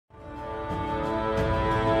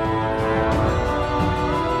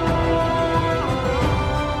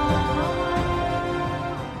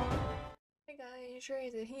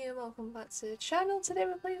welcome back to the channel. Today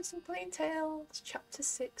we're playing some Plain Tales, Chapter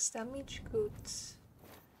 6, Damaged Goods.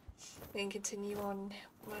 We can continue on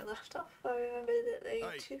where I left off. I remember that they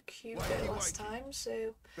took Hugo last time,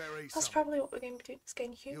 so that's probably what we're going to be doing, is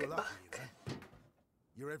getting Hugo back.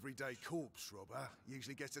 Your everyday corpse robber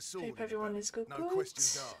usually gets a sword. Hope everyone is good. No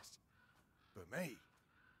questions asked. But me,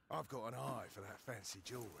 I've got an eye for that fancy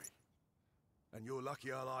jewellery. And you're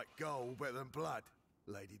lucky I like gold better than blood,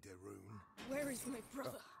 Lady de Rune. Where is my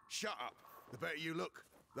brother? Shut up! The better you look,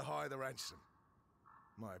 the higher the ransom.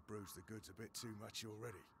 Might have bruised the goods a bit too much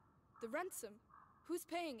already. The ransom? Who's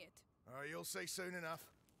paying it? Oh, you'll see soon enough.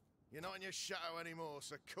 You're not in your shadow anymore,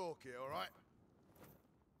 so cork it, alright?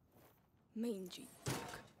 Mangy dog.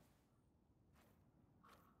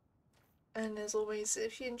 And as always,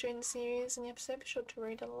 if you're enjoying the series and the episode, be sure to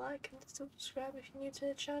rate and like and subscribe if you're new to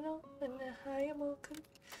the channel. And hi and welcome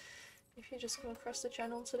if you just come across the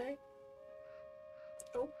channel today.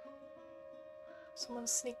 Oh,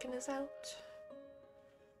 someone's sneaking us out.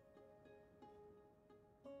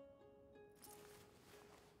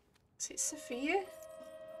 Is it Sophia?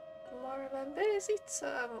 From what I remember, is it?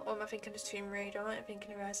 Or am I thinking of Tomb Raider? I might be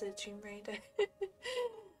thinking of Rise of the Tomb Raider.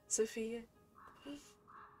 Sophia.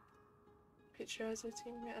 Picture Rise of the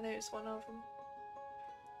Tomb Raider. I know it's one of them.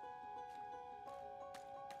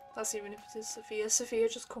 That's even if it is Sophia. Sophia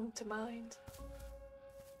just come to mind.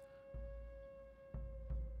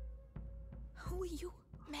 Who are you?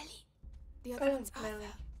 Melly. The other one's Arthur. Melly.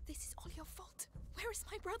 This is all your fault. Where is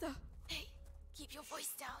my brother? Hey, keep your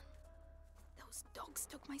voice down. Those dogs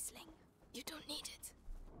took my sling. You don't need it.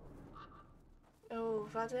 Oh,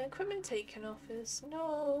 I've had the equipment taken off us.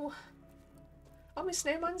 No. Oh, my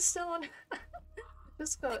snowman's still on.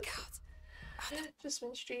 Just got. Just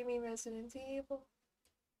been streaming Resident Evil.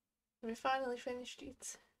 And we finally finished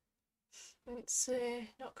it. And it's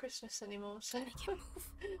not Christmas anymore, so. Make him move.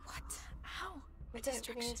 What? How? We don't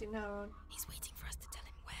bring anything now on. He's waiting for us to tell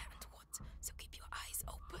him where and what, so keep your eyes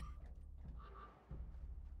open.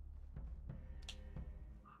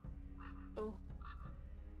 Oh.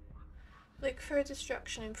 Look for a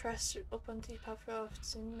distraction and press up on D-pad for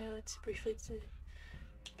often melee to briefly to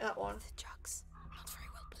that one. The jugs, not very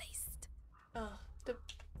well placed. Oh, the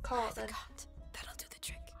cart then. The cart. That'll do the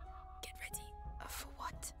trick. Get ready. For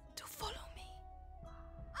what? To follow me.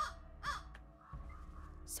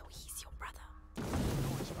 So he's your brother.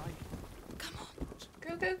 Come on.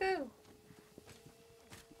 Go, go, go.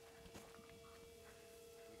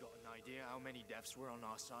 We got an idea how many deaths were on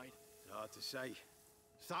our side? Hard to say.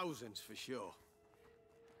 Thousands for sure.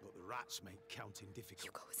 But the rats make counting difficult.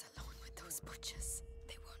 Hugo is alone with those butchers.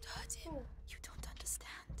 They won't hurt him. Oh. You don't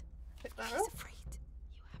understand. Pick that He's up. afraid.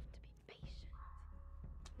 You have to be patient.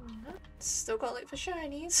 Yeah. Still got it for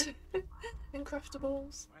shinies and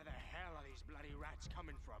craftables. Where the hell are these bloody rats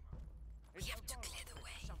coming from? We have to clear the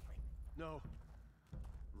way. No.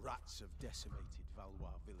 Rats have decimated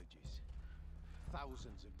Valois villages.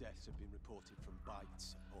 Thousands of deaths have been reported from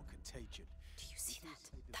bites or contagion. Do you see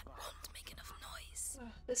that? That won't make enough noise.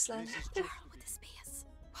 Oh, this then. Barrel with the spears.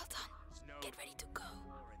 Well done. Get ready to go.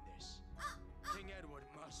 We're in this. King Edward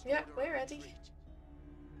must. Yeah, order we're a ready. retreat.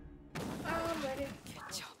 Oh, I'm ready.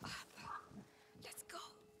 Good job, Arthur. Let's go.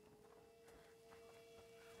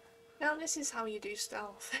 Now this is how you do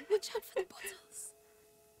stealth. Watch out for the bottles.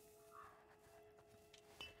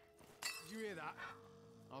 Did you hear that?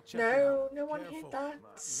 I'll check it No, out. no one Careful. hit that.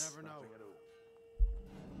 You never know.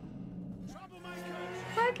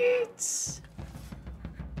 Faggots!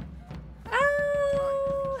 Ah!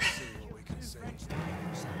 See what we can see. Oh,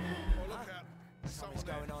 look out. Someone's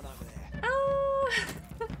going on over there. Ah!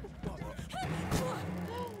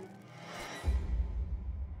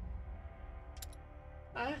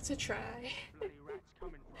 I have to try. Bloody rats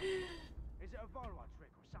coming from. Is it a Valois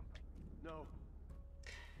trick or something? No.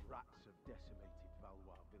 Rats have decimated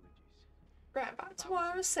Valois villages. Right, back to what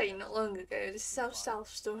I was saying not long ago. This is how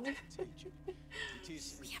stealth's done. Contagion. It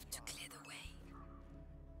is. We have to clear the way.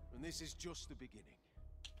 And this is just the beginning.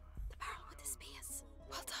 The barrel with the spears.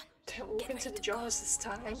 Well done. Don't walk into the jaws this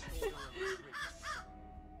time. Good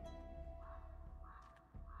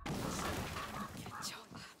job,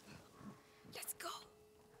 Arthur. Let's go.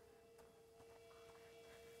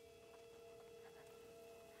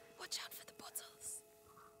 Watch out for the bottles.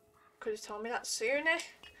 Could have told me that sooner.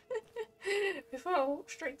 Before I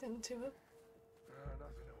walked straight into it.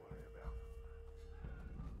 Nothing to worry about.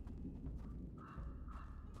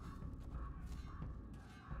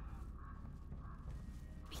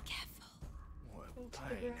 Be careful. What a Into the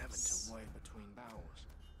pain having grass. to wait between barrels.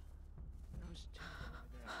 Those two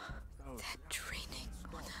over there. They're training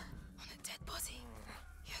on a dead body.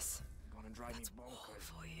 Yes. gonna drive me All bonkers.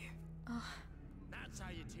 for you. That's how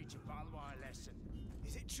you teach a Valois a lesson.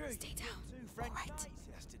 Is it true? Stay down. Two French All right. knights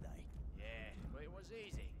yesterday. Yeah, but it was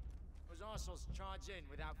easy. It was Arsenal's charge in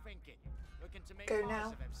without thinking, looking to make Go fires now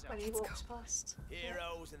of himself. when he walks past.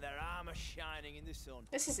 Heroes and their armor shining in the sun.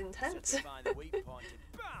 This is intense. Just to find the weak point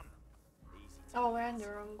and bam! Easy to Oh, we're in the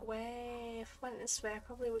wrong way. If I went this way, I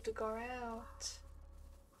probably would have got out.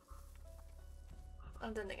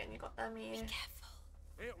 And then again, you got them here. Careful.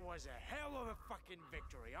 It was a hell of a fucking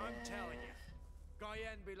victory, I'm telling you.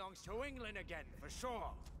 Guyenne belongs to England again, for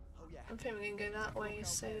sure. Oh yeah. I think we're gonna go that way,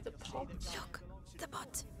 so the pot. Look, the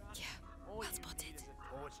bot. Yeah, All well you spotted. need is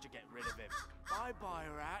a torch to get rid of him. Bye-bye,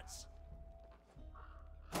 rats.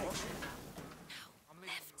 Now, I'm leaving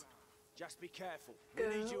left. you out. Just be careful. Go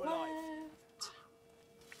We need you alive. left.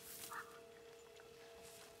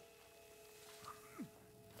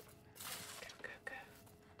 Go, go, go.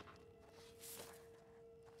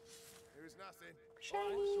 There is nothing.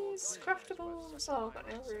 Shinies, craftables. Oh, I've got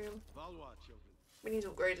no room. Valois children. We need to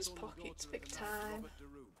upgrade his pockets big time.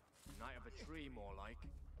 Knight of a tree, more like.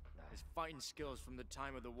 His fighting skills from the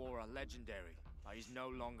time of the war are legendary, but he's no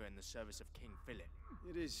longer in the service of King Philip.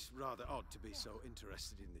 It is rather odd to be so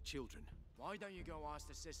interested in the children. Why don't you go ask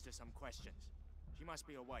the sister some questions? She must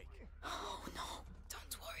be awake. Oh no,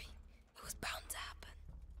 don't worry. It was bound to happen.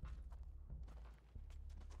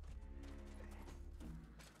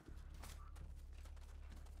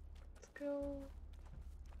 Let's go.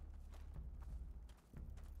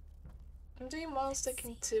 I'm doing while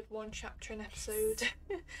sticking to one chapter an episode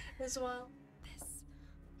as well. This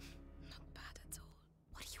not bad at all.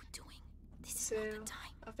 What are you doing? This is So, not the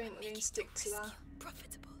time. I think we're going Making to stick to your that. rescue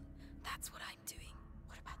profitable. That's what I'm doing.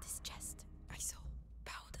 What about this chest? I saw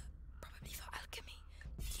powder, probably for alchemy.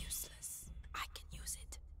 Useless. I can use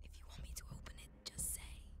it. If you want me to open it, just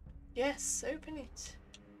say. Yes, open it.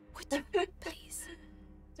 Would you, please?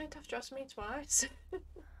 Don't have to ask me twice.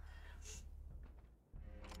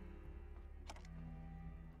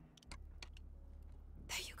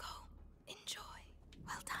 There you go. Enjoy.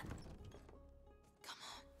 Well done. Come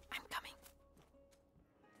on, I'm coming.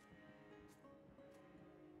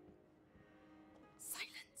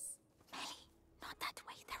 Silence. Ellie, not that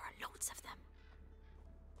way. There are loads of them.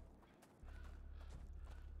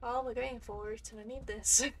 Well, we're going for it and I need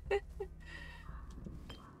this. Can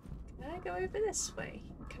I go over this way?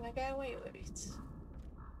 Can I go away with it?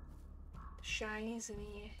 The shinies in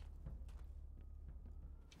here.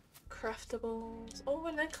 Craftables. Oh,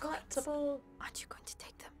 and a collectible. Aren't you going to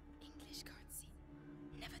take them? English currency.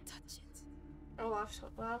 Never touch it. Oh,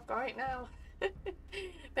 I've got it now.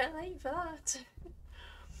 Bit late for that.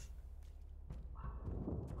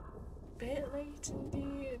 Bit late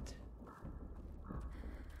indeed.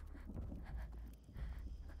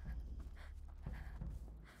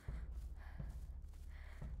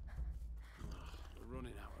 We're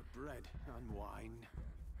running out of bread and wine.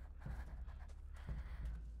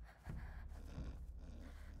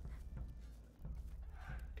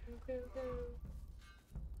 Go, go, go.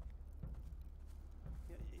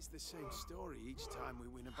 Yeah, it's the same story each time we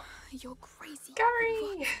win a battle. You're crazy.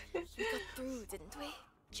 Gary! What? We got through, didn't we?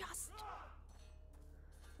 Just.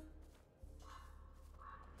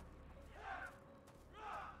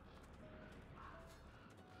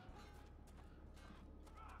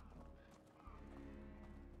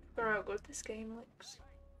 For how good this game looks.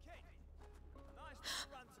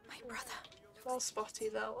 My brother. Well spotty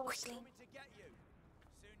that was. Quickly.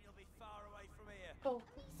 Oh,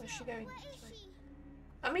 where's she going?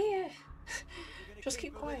 I'm here! Just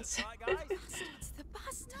keep quiet. Bastards, the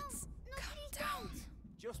bastards. Calm down.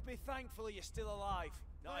 Just be thankful you're still alive.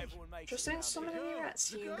 Not everyone makes Just it. in around some of here. the rats,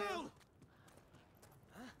 The Hugo. girl!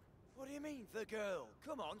 Huh? What do you mean, the girl?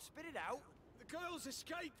 Come on, spit it out. The girl's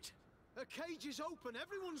escaped. Her cage is open.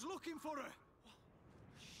 Everyone's looking for her.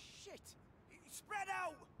 Shit! Spread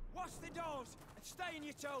out! Watch the doors and stay on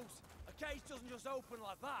your toes. A cage doesn't just open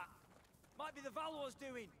like that. Might be the Valois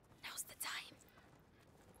doing. Now's the time.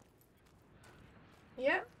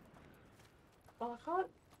 Yeah. Well, I can't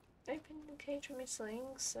open the cage with my sling,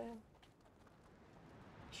 so.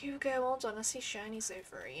 Hugo, hold on, I see shinies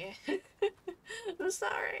over here. I'm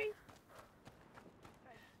sorry.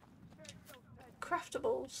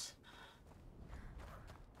 Craftables.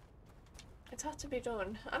 It had to be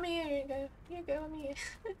done. I'm here, Hugo. Hugo, I'm here.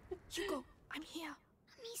 Hugo, I'm here.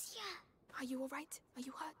 Amicia! Are you alright? Are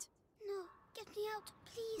you hurt? No, get me out,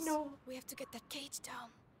 please. No. We have to get that cage down.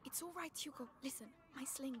 It's alright, Hugo. Listen, my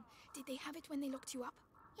sling. Did they have it when they locked you up?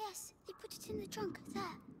 Yes, they put it in the trunk, there.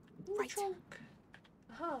 In the Right. trunk.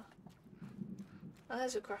 Aha. Oh,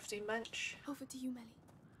 there's a crafting bench. Over to you, Melly.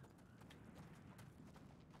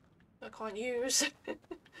 I can't use.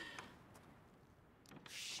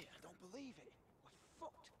 Shit, I don't believe it. We're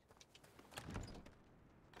fucked.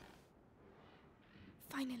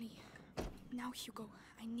 Finally. Now, Hugo,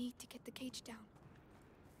 I need to get the cage down.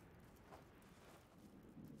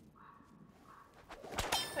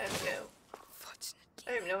 There we go. Fortunately,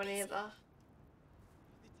 I don't know any of that.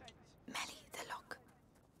 Melly, the lock.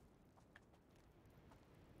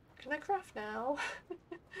 Can I craft now? Easy.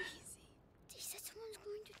 They said someone's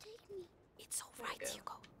going to take me. It's There we alright, go.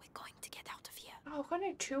 Hugo. We're going to get out of here. Oh, I've got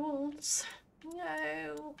no tools.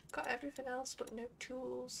 No. Got everything else but no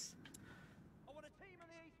tools. I want a team on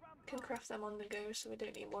the east ramp. Can craft them on the go so we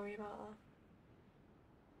don't need to worry about that.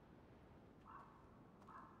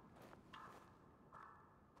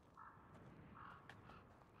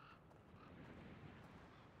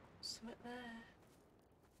 Something there.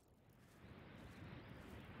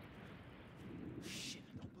 Shit,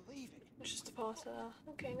 I don't believe it. It's just a part of that.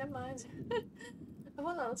 Okay, never mind. I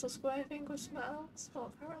want that little square thing with something else, but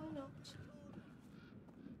apparently not.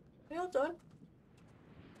 Are you all done?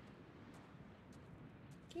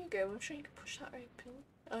 Here you go, I'm sure you can push that open.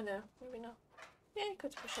 Oh no, maybe not. Yeah, you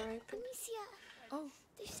could push that open. Amicia, Oh,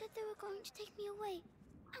 they said they were going to take me away,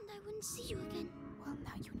 and I wouldn't see you again. well,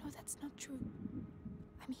 now you know that's not true.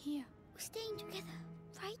 I'm here, We're staying together,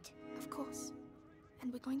 right? of course.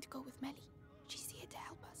 And we're going to go with Melly. She's here to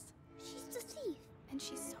help us. She's the thief. And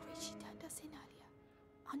she's sorry she turned us in earlier.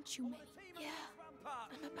 Aren't you, Melly? Yeah,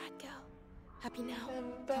 I'm a bad girl. Happy now?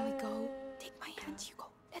 Can we go? Take my hand, Hugo.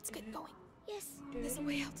 Let's get going. Yes. There's a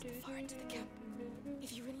way out to the far end of the camp.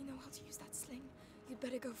 If you really know how to use that sling, you'd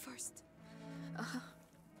better go first. Uh-huh.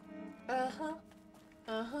 Uh-huh.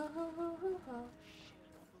 Uh-huh.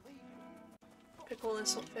 Pick all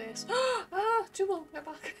this up first. Ah! Tool! Get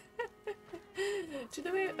back! To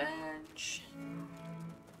the workbench!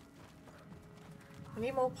 I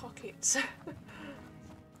need more pockets.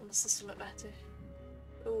 Unless there's something better.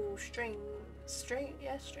 Oh, strings.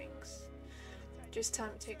 Yeah, strings. Just time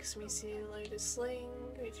it takes me to load a sling.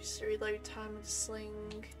 Reduce the reload time of the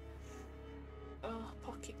sling. Oh,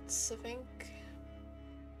 pockets, I think.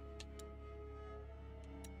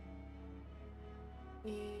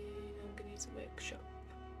 Yeah, I'm gonna use a workshop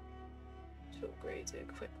to upgrade the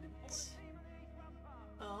equipment.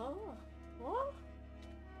 Oh, what?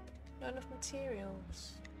 Not enough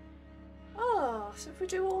materials. Oh, so if we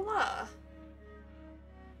do all that,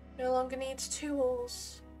 no longer needs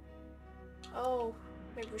tools. Oh,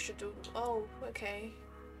 maybe we should do. Oh, okay.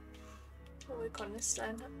 We'll work on this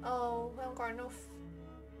then. Oh, I haven't got enough.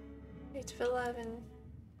 8 of 11.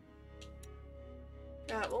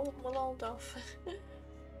 Right, we'll hold off.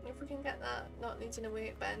 If we can get that, not needing a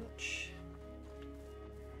workbench.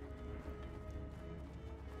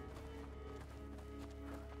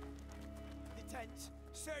 The tents.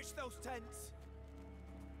 Search those tents.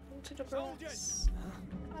 Into the Soldiers! brass.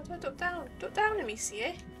 How do I duck down? Duck down,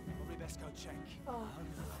 Amicia. Probably best go check. Oh.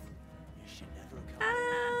 You should never have come.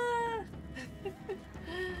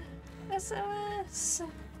 Ah! SOS!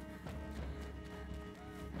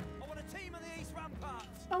 I want a team on the east ramparts.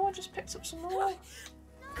 Oh, I just picked up some more. No! Are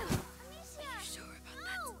Amicia! you sure about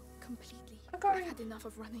No! that? Completely. I got I've it. had enough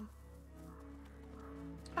of running.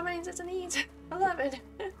 How many does it need? 11.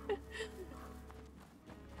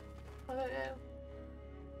 I don't know.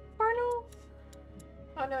 Far enough.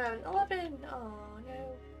 Oh no, 11. Oh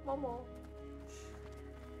no, one more.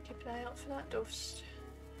 Keep an eye out for that dust.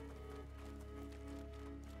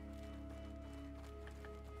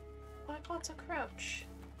 Why can't I crouch?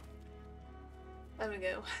 There we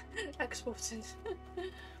go. Exported.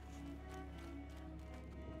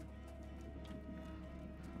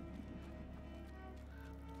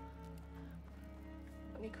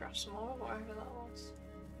 Let me craft some more, whatever that was.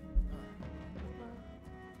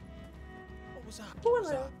 What was that? Oh, What was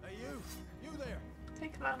hello. that? Hey, you. You there.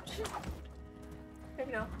 Take him out.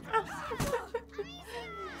 Maybe not.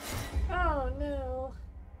 Oh no.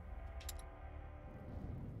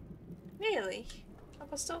 Really? Have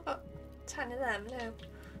I still got 10 of them?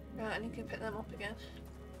 No. Right, I need to pick them up again.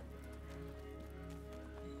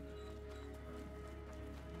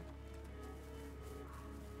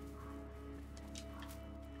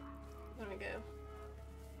 There we go.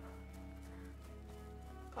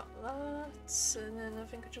 Got that, and then I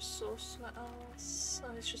think I just saw something else.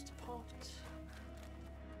 Oh, it's just a pot.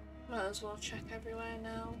 Might as well check everywhere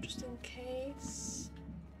now, just in case.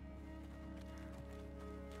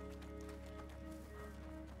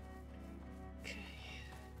 Okay.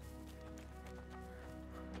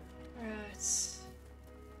 Right.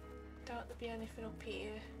 Doubt there'll be anything up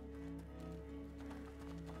here.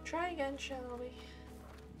 Try again, shall we?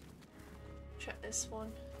 Check this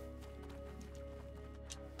one.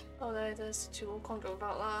 Oh no, there's the tool. Can't go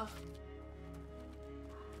about that.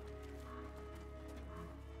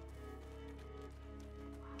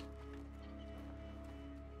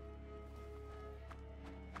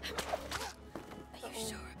 Are you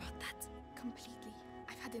sure about that? Completely.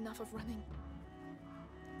 I've had enough of running.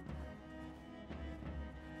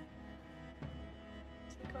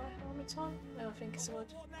 Has it got a helmet on? No, I think it's a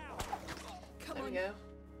wood. Come There on. we go.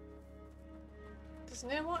 Doesn't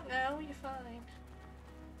know what now, you're fine.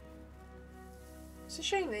 It's a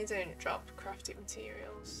shame they don't drop crafting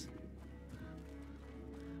materials.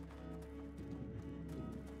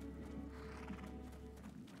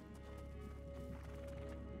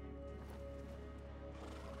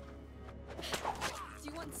 Do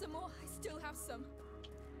you want some more? I still have some.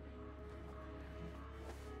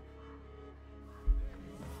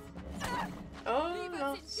 Oh, Leave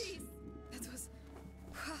no. us in peace. That was...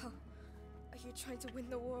 Wow. Are you trying to win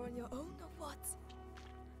the war on your own or what?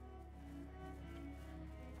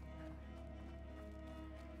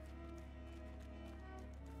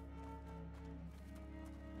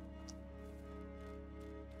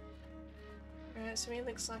 Right, so he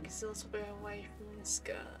looks like he's a little bit away from this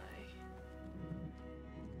guy.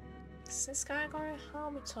 Has this guy got a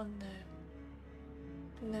helmet on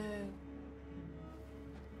now? No.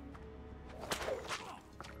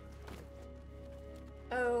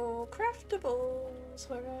 Oh, craftables,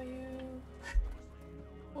 where are you?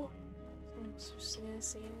 Oh, someone's just gonna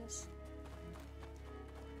see this.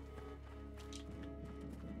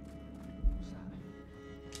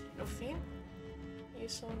 Nothing? You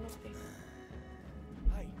saw nothing.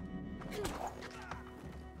 Hey.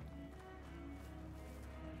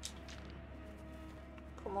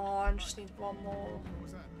 Come on, just need one more. What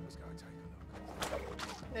was that? Let's go and take a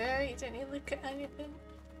look. No, you don't need to look at anything.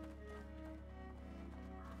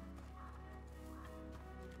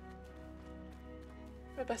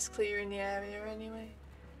 We're best clearing the area anyway.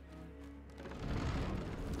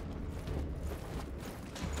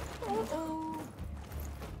 Oh.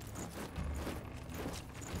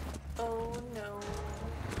 Oh no.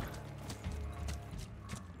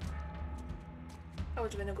 That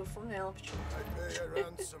would have been a good thumbnail opportunity. I pay a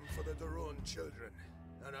ransom for the Daron children,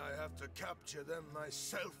 and I have to capture them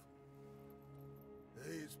myself.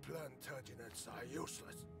 These Plantagenets are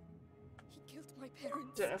useless. He killed my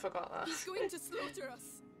parents. Don't know if I got that. He's going to slaughter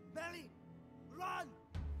us. Melly, run!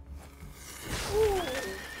 Ooh,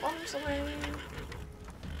 bombs away.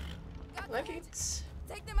 Got Like that. it.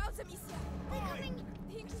 Take them out, Amicia. Oi!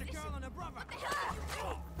 The It's the Inquisition. girl and her brother! What the hell are you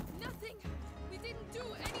doing? Nothing. We didn't do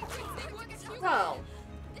anything. They were human. Well,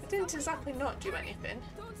 This it is didn't our exactly fault. not do Hurry. anything.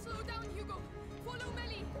 Don't slow down, Hugo. Follow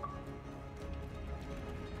Melly.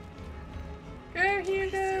 Go,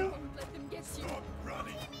 Hugo. Don't let them get you. Stop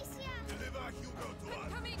running! Deliver Hugo to I'm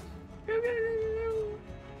us! coming. Go, go, go, go.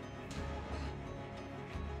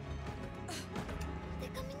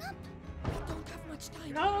 They're coming up. We don't have much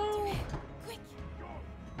time. No. Quick.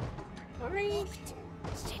 Hurry.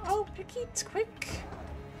 Oh, pick it, quick.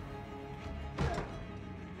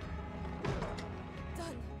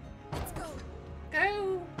 Done. Let's go.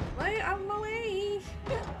 Go. Lay out of my way.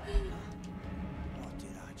 What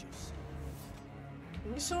did I just see?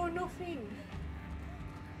 You saw nothing.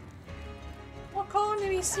 What corner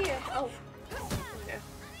do you see it? Oh. There we go.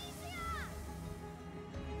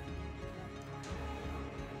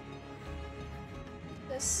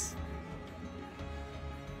 This.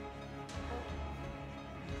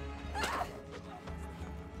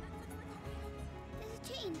 There's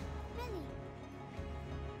a chain. Belly.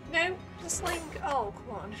 No, just like, oh,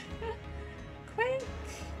 come on. Quick.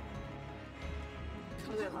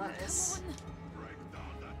 I don't like this. Come on. Break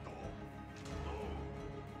down that door!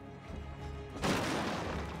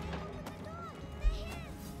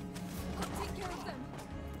 I'll take care of them.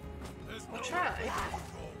 There's I'll no try. way to go.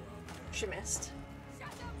 She missed. Shut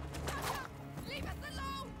up. Shut up. Leave us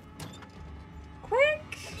alone.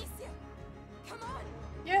 Quick! Amicia. Come on.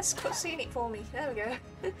 Yes, cutscene it for me. There we go.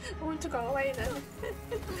 I want to go away then.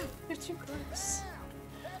 You're too gross.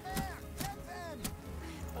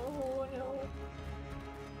 Oh no.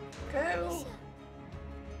 Go.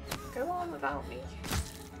 Go on without me.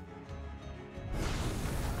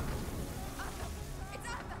 Arthur. It's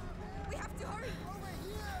Arthur. We have to hurry.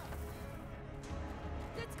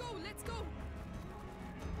 Let's go. Let's go.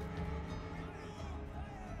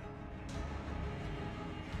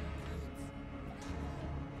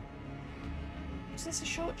 Is this a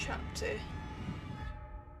short chapter?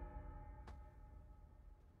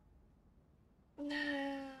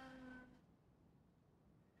 No.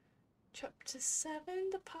 Chapter 7,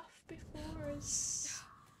 The Path Before Us.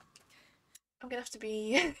 I'm gonna have to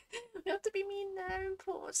be I'm gonna have to be mean there and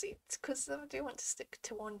pause it because I do want to stick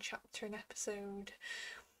to one chapter an episode.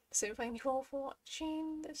 So thank you all for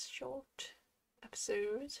watching this short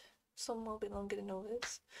episode. Some will be longer than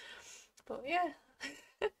others, but yeah.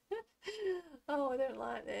 Oh, I don't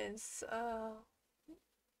like this.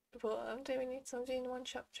 But I'm doing it. I'm doing one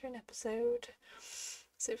chapter an episode.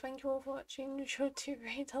 So thank you all for watching. Be sure to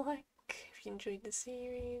rate a like if you enjoyed the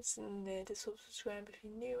series, and to subscribe if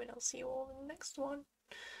you're new. And I'll see you all in the next one.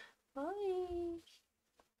 Bye.